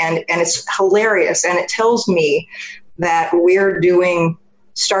toward it, and it's hilarious, and it tells me that we're doing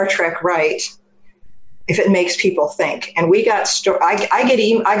Star Trek right if it makes people think. And we got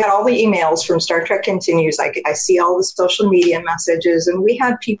I got all the emails from Star Trek Continues. I see all the social media messages, and we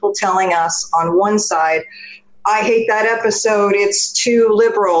had people telling us on one side, I hate that episode, it's too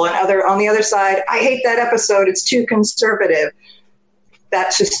liberal, and on the other side, I hate that episode, it's too conservative.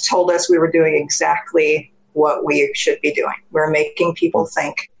 That just told us we were doing exactly what we should be doing. We're making people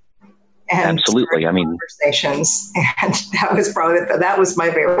think. And absolutely. I mean, conversations, and that was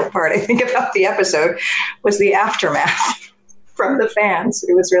my favorite part. I think about the episode was the aftermath from the fans.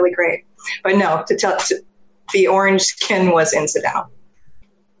 It was really great. But no, the orange skin was incidental.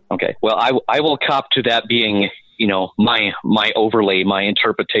 Okay. Well, I will cop to that being, my overlay, my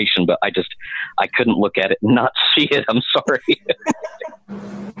interpretation, but I couldn't look at it and not see it. I'm sorry.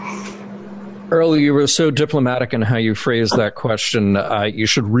 Earl, you were so diplomatic in how you phrased that question. You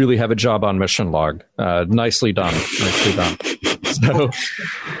should really have a job on Mission Log. Nicely done. Nicely done. So,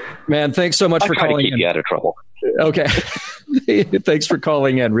 man, thanks so much for calling in. Keep you out of trouble. Okay. Thanks for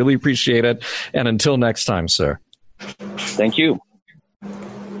calling in. Really appreciate it. And until next time, sir. Thank you.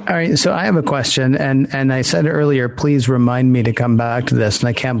 All right, so I have a question, and I said earlier, please remind me to come back to this, and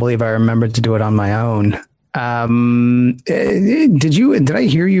I can't believe I remembered to do it on my own. Did I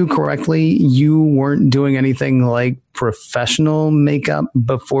hear you correctly? You weren't doing anything like professional makeup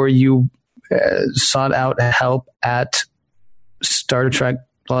before you sought out help at Star Trek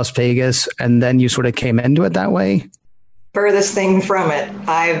Las Vegas, and then you sort of came into it that way? Furthest thing from it.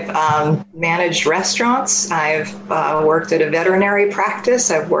 I've managed restaurants. I've worked at a veterinary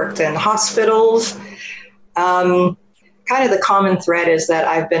practice. I've worked in hospitals. Kind of the common thread is that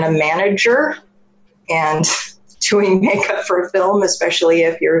I've been a manager and doing makeup for film, especially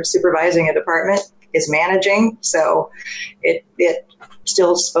if you're supervising a department, is managing. So it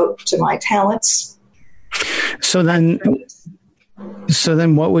still spoke to my talents. So then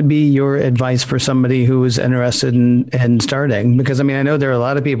what would be your advice for somebody who is interested in starting? Because, I mean, I know there are a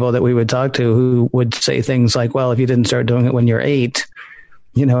lot of people that we would talk to who would say things like, well, if you didn't start doing it when you're 8,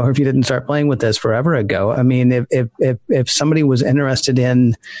 or if you didn't start playing with this forever ago. I mean, if somebody was interested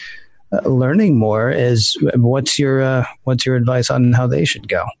in learning more, what's your advice on how they should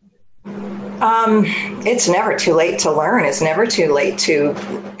go? It's never too late to learn. It's never too late to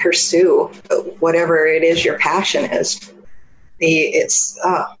pursue whatever it is your passion is.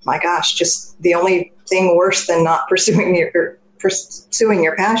 Oh my gosh, just the only thing worse than not pursuing your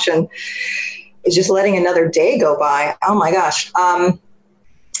passion is just letting another day go by. Oh my gosh.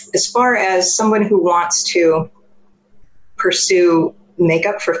 As far as someone who wants to pursue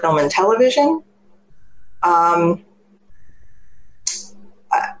makeup for film and television, the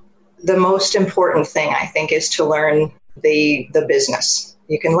most important thing, I think, is to learn the business.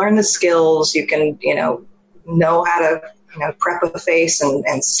 You can learn the skills. You can, know how to, prep a face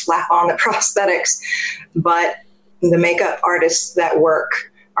and slap on the prosthetics. But the makeup artists that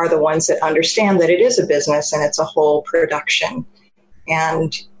work are the ones that understand that it is a business and it's a whole production.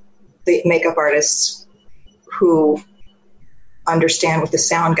 And the makeup artists who understand what the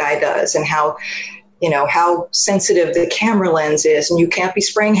sound guy does and how sensitive the camera lens is, and you can't be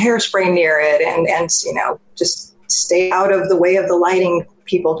spraying hairspray near it, and just stay out of the way of the lighting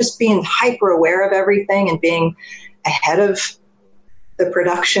people, just being hyper aware of everything and being ahead of the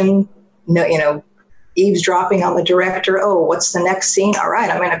production, eavesdropping on the director. Oh, what's the next scene? All right,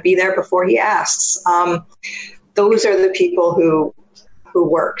 I'm going to be there before he asks. Those are the people who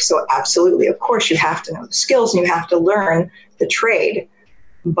work. So absolutely, of course, you have to know the skills and you have to learn the trade.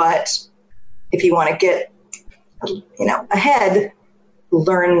 But if you want to get, ahead,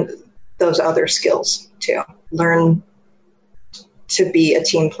 learn those other skills too. Learn to be a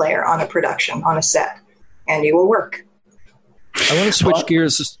team player on a production, on a set, and you will work. I want to switch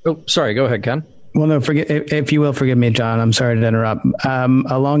gears. Oh, sorry. Go ahead, Ken. Well, no, if you will forgive me, John, I'm sorry to interrupt.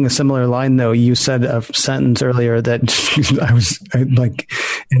 Along a similar line, though, you said a sentence earlier that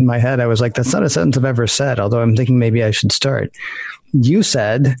in my head, I was like, that's not a sentence I've ever said, although I'm thinking maybe I should start. You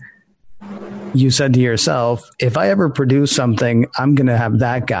said to yourself, if I ever produce something, I'm going to have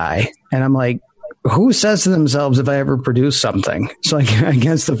that guy. And I'm like, who says to themselves, if I ever produce something? So I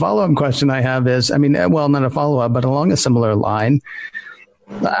guess the follow-up question I have is, not a follow-up, but along a similar line,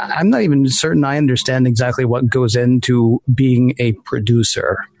 I'm not even certain I understand exactly what goes into being a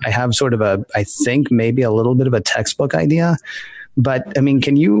producer. I have sort of I think maybe a little bit of a textbook idea, but I mean,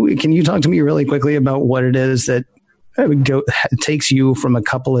 can you talk to me really quickly about what it is that takes you from a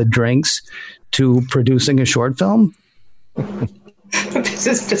couple of drinks to producing a short film?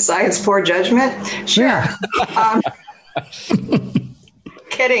 Besides poor judgment? Sure. Yeah.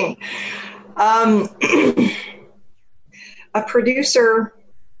 Kidding. A producer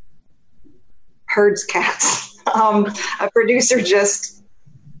herds cats. A producer just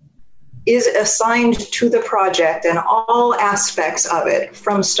is assigned to the project and all aspects of it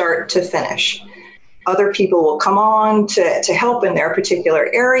from start to finish. Other people will come on to help in their particular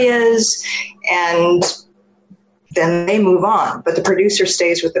areas, and then they move on. But the producer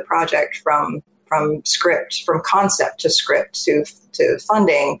stays with the project from script, from concept to script, to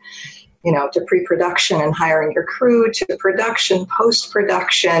funding, to pre-production and hiring your crew, to production,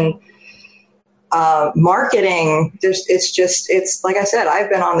 post-production, marketing. It's like I said,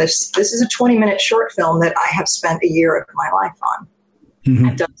 I've been on this is a 20-minute short film that I have spent a year of my life on. Mm-hmm.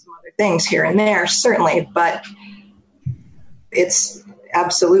 I've done some other things here and there, certainly, but it's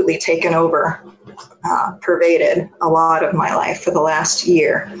absolutely taken over, pervaded a lot of my life for the last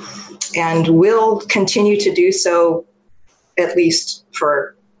year, and will continue to do so at least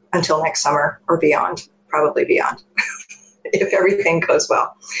for until next summer or beyond, probably beyond, if everything goes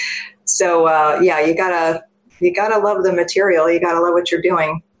well. So you gotta love the material. You gotta love what you're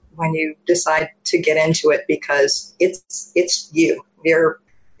doing when you decide to get into it, because it's you. You're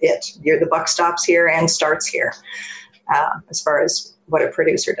it. The buck stops here and starts here, as far as what a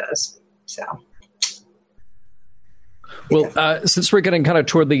producer does. So. Well, since we're getting kind of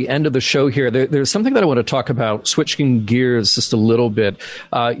toward the end of the show here, there's something that I want to talk about, switching gears just a little bit.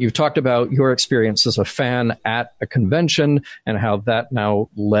 You've talked about your experience as a fan at a convention and how that now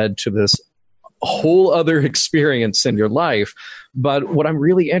led to this whole other experience in your life. But what I'm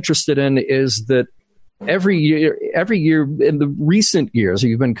really interested in is that every year in the recent years,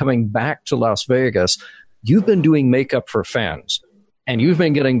 you've been coming back to Las Vegas, you've been doing makeup for fans. And you've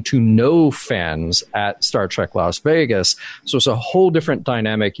been getting to know fans at Star Trek Las Vegas. So it's a whole different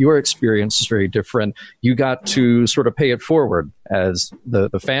dynamic. Your experience is very different. You got to sort of pay it forward as the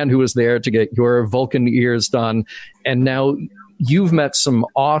fan who was there to get your Vulcan ears done. And now you've met some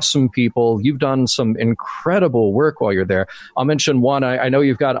awesome people. You've done some incredible work while you're there. I'll mention one. I know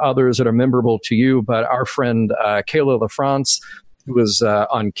you've got others that are memorable to you, but our friend Kayla LaFrance, who was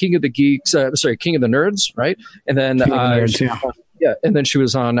on King of the Nerds, right? And then and then she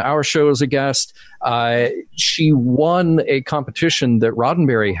was on our show as a guest. She won a competition that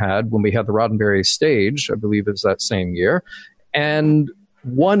Roddenberry had when we had the Roddenberry stage, I believe it was that same year, and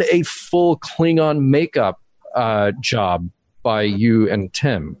won a full Klingon makeup job by you and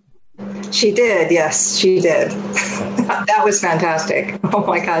Tim. She did, yes, she did. That was fantastic. Oh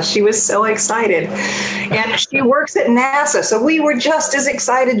my gosh, she was so excited. And she works at NASA, so we were just as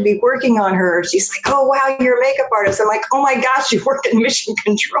excited to be working on her. She's like, oh wow, you're a makeup artist. I'm like, oh my gosh, you work in Mission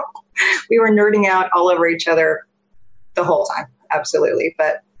Control. We were nerding out all over each other the whole time, absolutely.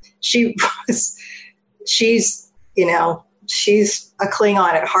 But she's a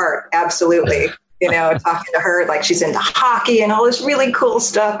Klingon at heart, absolutely. Talking to her like she's into hockey and all this really cool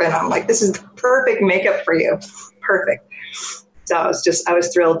stuff. And I'm like, this is the perfect makeup for you. Perfect. So I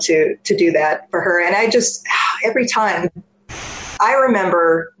was thrilled to do that for her. And every time I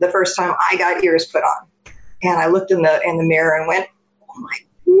remember the first time I got ears put on, and I looked in the mirror and went, oh my,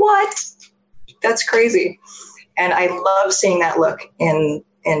 what? That's crazy. And I love seeing that look in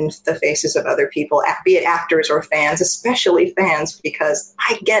the faces of other people, be it actors or fans, especially fans, because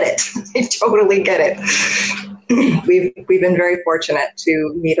I get it. I totally get it. We've been very fortunate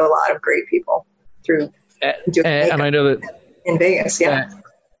to meet a lot of great people through doing and I know that in Vegas, yeah.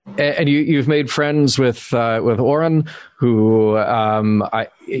 And you've made friends with Oren, who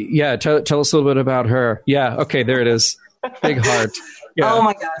tell us a little bit about her. Yeah, okay, there it is. Big heart. Yeah. Oh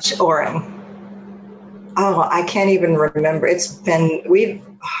my gosh, Oren. Oh, I can't even remember. It's been,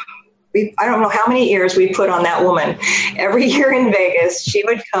 I don't know how many years we put on that woman. Every year in Vegas, she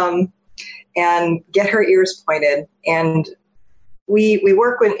would come and get her ears pointed. And we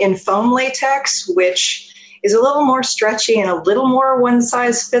work in foam latex, which is a little more stretchy and a little more one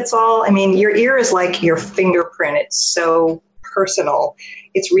size fits all. I mean, your ear is like your fingerprint. It's so personal.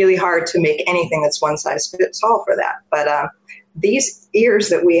 It's really hard to make anything that's one size fits all for that. But these ears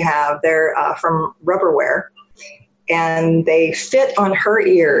that we have, they're from Rubberware, and they fit on her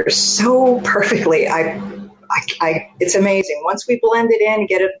ears so perfectly. It's amazing. Once we blend it in,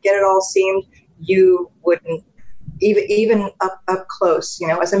 get it all seamed, you wouldn't even up close,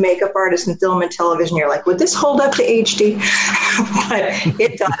 as a makeup artist in film and television, you're like, would this hold up to HD? But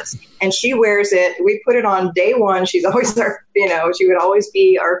it does. And she wears it. We put it on day one. She's always she would always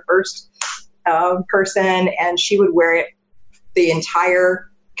be our first person, and she would wear it the entire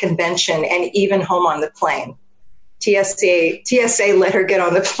convention and even home on the plane. TSA let her get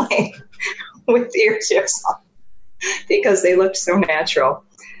on the plane with ear tips on because they looked so natural.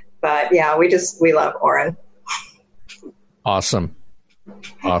 But yeah, we love Oren. Awesome.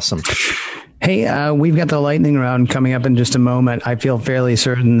 Hey, we've got the lightning round coming up in just a moment. I feel fairly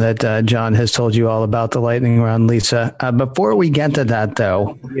certain that John has told you all about the lightning round, Lisa. Before we get to that,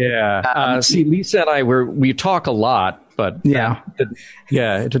 though. Yeah. See, Lisa and I, we talk a lot, but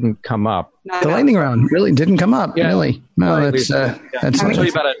it didn't come up. The lightning round really didn't come up, really. No, that's I'll tell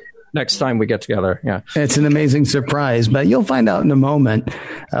you about it next time we get together. Yeah. It's an amazing surprise, but you'll find out in a moment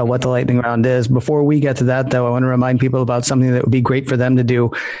what the lightning round is. Before we get to that, though, I want to remind people about something that would be great for them to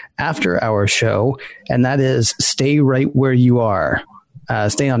do after our show, and that is stay right where you are.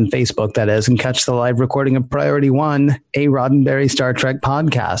 Stay on Facebook, that is, and catch the live recording of Priority One, a Roddenberry Star Trek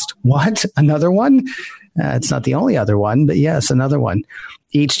podcast. What? Another one? It's not the only other one, but yes, another one.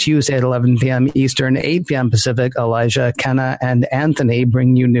 Each Tuesday at 11 p.m. Eastern, 8 p.m. Pacific, Elijah, Kenna, and Anthony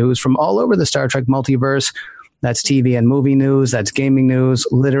bring you news from all over the Star Trek multiverse. That's TV and movie news, that's gaming news,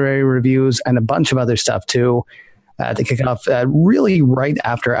 literary reviews, and a bunch of other stuff, too. To kick off really right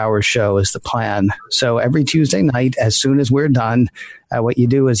after our show is the plan. So every Tuesday night, as soon as we're done, what you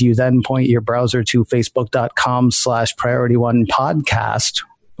do is you then point your browser to facebook.com/Priority One Podcast,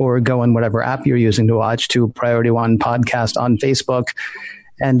 or go in whatever app you're using to watch to Priority One Podcast on Facebook,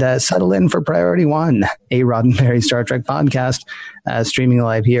 and settle in for Priority One, a Roddenberry Star Trek podcast, streaming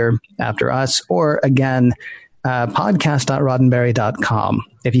live here after us, or again, podcast.roddenberry.com.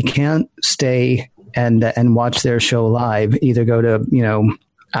 If you can't stay and watch their show live, either go to,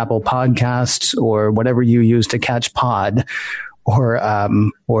 Apple Podcasts or whatever you use to catch pod, or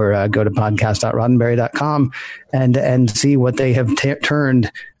go to podcast.roddenberry.com and see what they have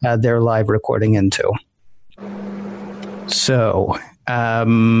turned their live recording into. So,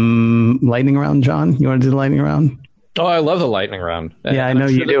 lightning round, John? You want to do the lightning round? Oh, I love the lightning round. Yeah, I know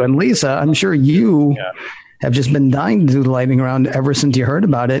you do. And Lisa, I'm sure you have just been dying to do the lightning round ever since you heard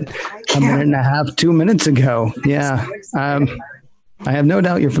about it a minute and a half, 2 minutes ago. Yeah. I have no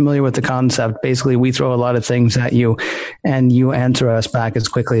doubt you're familiar with the concept. Basically, we throw a lot of things at you, and you answer us back as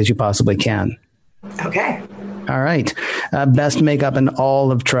quickly as you possibly can. Okay. All right. Best makeup in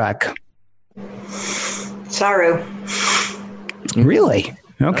all of Trek. Saru. Really?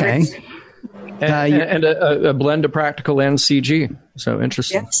 Okay. And a blend of practical and CG. So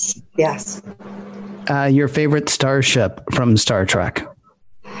interesting. Yes. Your favorite starship from Star Trek?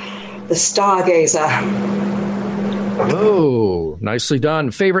 The Stargazer. Oh, nicely done.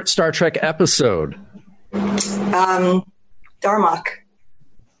 Favorite Star Trek episode? Darmok.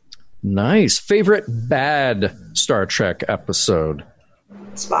 Nice. Favorite bad Star Trek episode?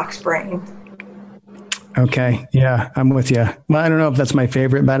 Spock's brain. Okay. Yeah, I'm with you. Well, I don't know if that's my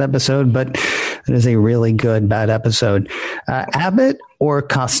favorite bad episode, but it is a really good bad episode. Abbott or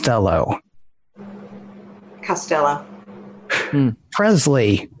Costello? Costello.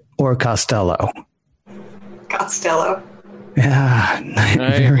 Presley or Costello? Costello. Yeah,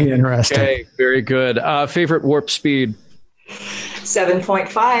 very interesting. Okay, very good. Favorite warp speed?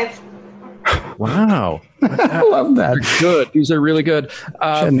 7.5. Wow. I love that. Good. These are really good.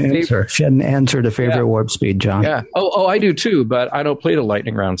 She had an answer to favorite warp speed, John. Yeah. Oh, I do too, but I don't play the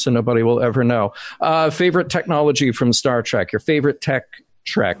lightning round, so nobody will ever know. Favorite technology from Star Trek? Your favorite Trek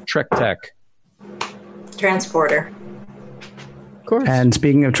tech? Transporter. Of course. And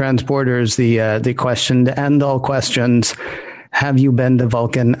speaking of transporters, the question to end all questions: have you been to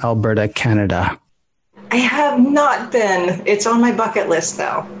Vulcan, Alberta, Canada? I have not been. It's on my bucket list,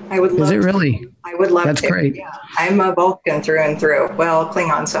 though. I would love. Is it really? I would love to. That's great. Yeah, I'm a Vulcan through and through. Well,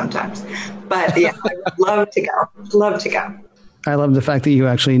 Klingon sometimes, but yeah, I would love to go. Love to go. I love the fact that you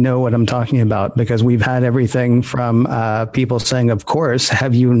actually know what I'm talking about, because we've had everything from people saying, "Of course,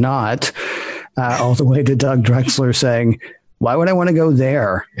 have you not?" All the way to Doug Drexler saying, "Why would I want to go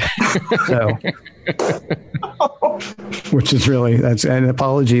there?" So, which is really, that's an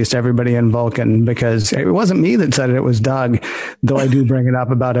apologies to everybody in Vulcan, because it wasn't me that said it was Doug, though I do bring it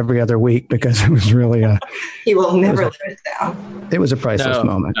up about every other week because it was really he will never let us down. It was a priceless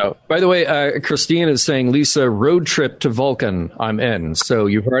moment. No. By the way, Christine is saying, Lisa, road trip to Vulcan, I'm in. So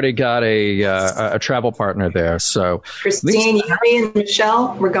you've already got a travel partner there. So Christine, Yuri, and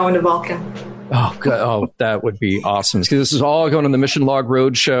Michelle, we're going to Vulcan. Oh, good. Oh, that would be awesome. Because this is all going on the Mission Log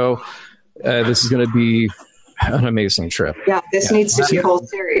Road show. This is going to be An amazing trip. Yeah, this needs to be a whole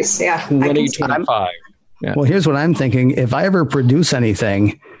series. Yeah. 2025. Yeah. Well, here's what I'm thinking. If I ever produce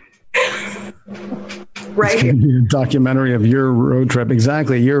anything, right, it's going to be a documentary of your road trip.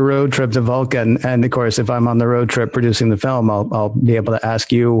 Exactly, your road trip to Vulcan. And of course, if I'm on the road trip producing the film, I'll be able to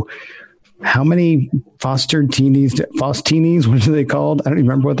ask you, how many Fosteenies, what are they called? I don't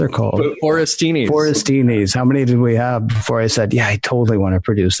remember what they're called. Forestinis. How many did we have before I said, yeah, I totally want to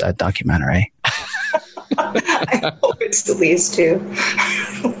produce that documentary? I hope it's at least 2.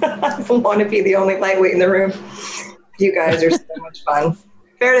 I don't want to be the only lightweight in the room. You guys are so much fun.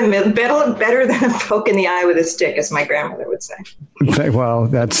 Better than a poke in the eye with a stick, as my grandmother would say. Well,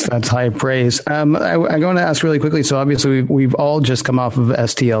 that's high praise. I'm going to ask really quickly. So obviously we've all just come off of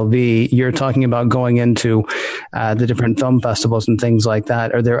STLV. You're talking about going into the different film festivals and things like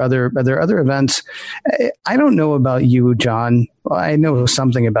that. Are there other events? I don't know about you, John. Well, I know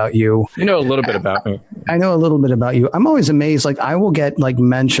something about you. You know a little bit about me. I know a little bit about you. I'm always amazed. Like, I will get like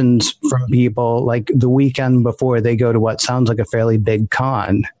mentions from people like the weekend before they go to what sounds like a fairly big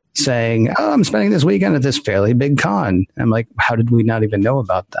con, saying, "Oh, I'm spending this weekend at this fairly big con." I'm like, how did we not even know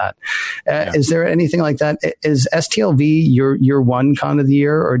about that? Is there anything like that? Is STLV your one con of the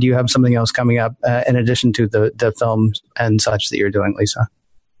year, or do you have something else coming up in addition to the films and such that you're doing, Lisa?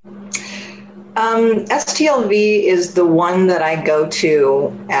 STLV is the one that I go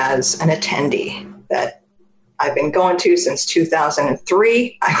to as an attendee, that I've been going to since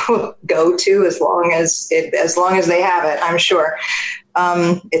 2003. I will go to as long as they have it, I'm sure.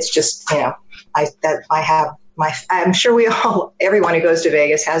 It's just, I'm sure everyone who goes to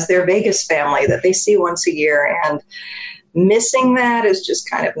Vegas has their Vegas family that they see once a year, and missing that is just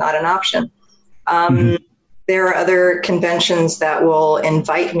kind of not an option. There are other conventions that will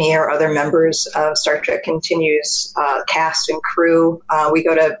invite me or other members of Star Trek Continues cast and crew. We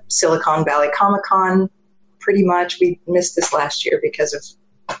go to Silicon Valley Comic-Con pretty much. We missed this last year because of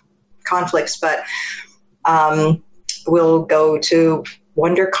conflicts, but we'll go to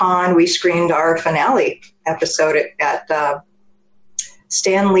WonderCon. We screened our finale episode at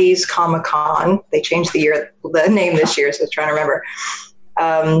Stan Lee's Comic-Con. They changed the name this year, so I was trying to remember.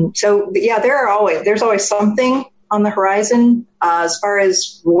 There's always something on the horizon. As far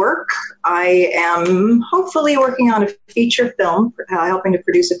as work, I am hopefully working on a feature film, helping to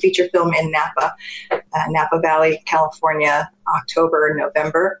produce a feature film in Napa Valley, California, October,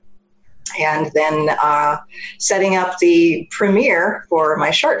 November. And then setting up the premiere for my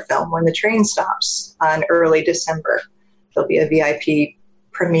short film, When the Train Stops, in early December. There'll be a VIP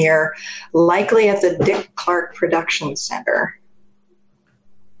premiere, likely at the Dick Clark Production Center.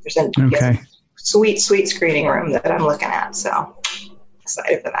 There's a sweet screening room that I'm looking at. So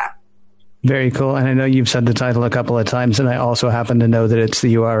excited for that. Very cool. And I know you've said the title a couple of times, and I also happen to know that it's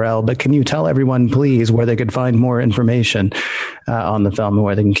the URL. But can you tell everyone, please, where they could find more information on the film and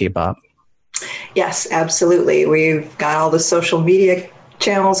where they can keep up? Yes, absolutely. We've got all the social media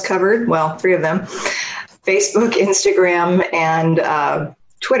channels covered. Well, 3 of them. Facebook, Instagram, and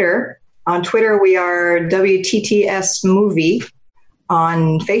Twitter. On Twitter, we are WTTS Movie.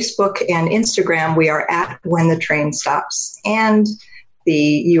 On Facebook and Instagram, we are at When the Train Stops, and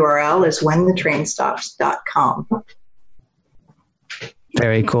the URL is whenthetrainstops.com.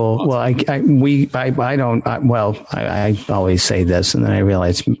 Very cool. Well, I always say this, and then I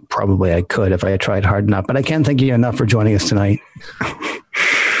realize probably I could if I tried hard enough, but I can't thank you enough for joining us tonight.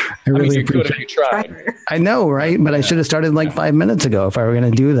 I really appreciate it. I know, right? But I should have started like 5 minutes ago if I were going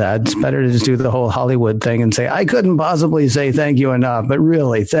to do that. It's better to just do the whole Hollywood thing and say, I couldn't possibly say thank you enough. But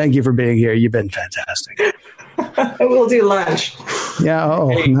really, thank you for being here. You've been fantastic. We'll do lunch. Yeah. Oh,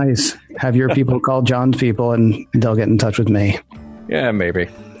 nice. Have your people call John's people and they'll get in touch with me. Yeah, maybe.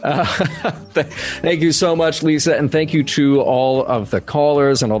 Thank you so much, Lisa. And thank you to all of the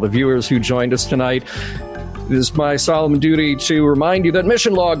callers and all the viewers who joined us tonight. It is my solemn duty to remind you that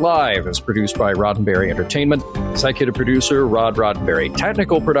Mission Log Live is produced by Roddenberry Entertainment. Executive producer, Rod Roddenberry.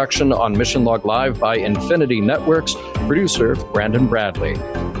 Technical production on Mission Log Live by Infinity Networks. Producer, Brandon Bradley.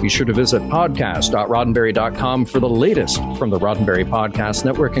 Be sure to visit podcast.roddenberry.com for the latest from the Roddenberry Podcast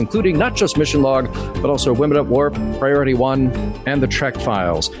Network, including not just Mission Log, but also Women at Warp, Priority One, and the Trek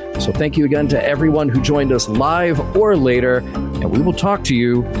Files. So thank you again to everyone who joined us live or later, and we will talk to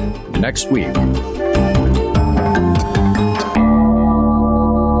you next week.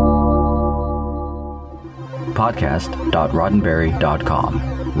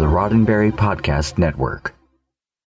 Podcast.roddenberry.com, the Roddenberry Podcast Network.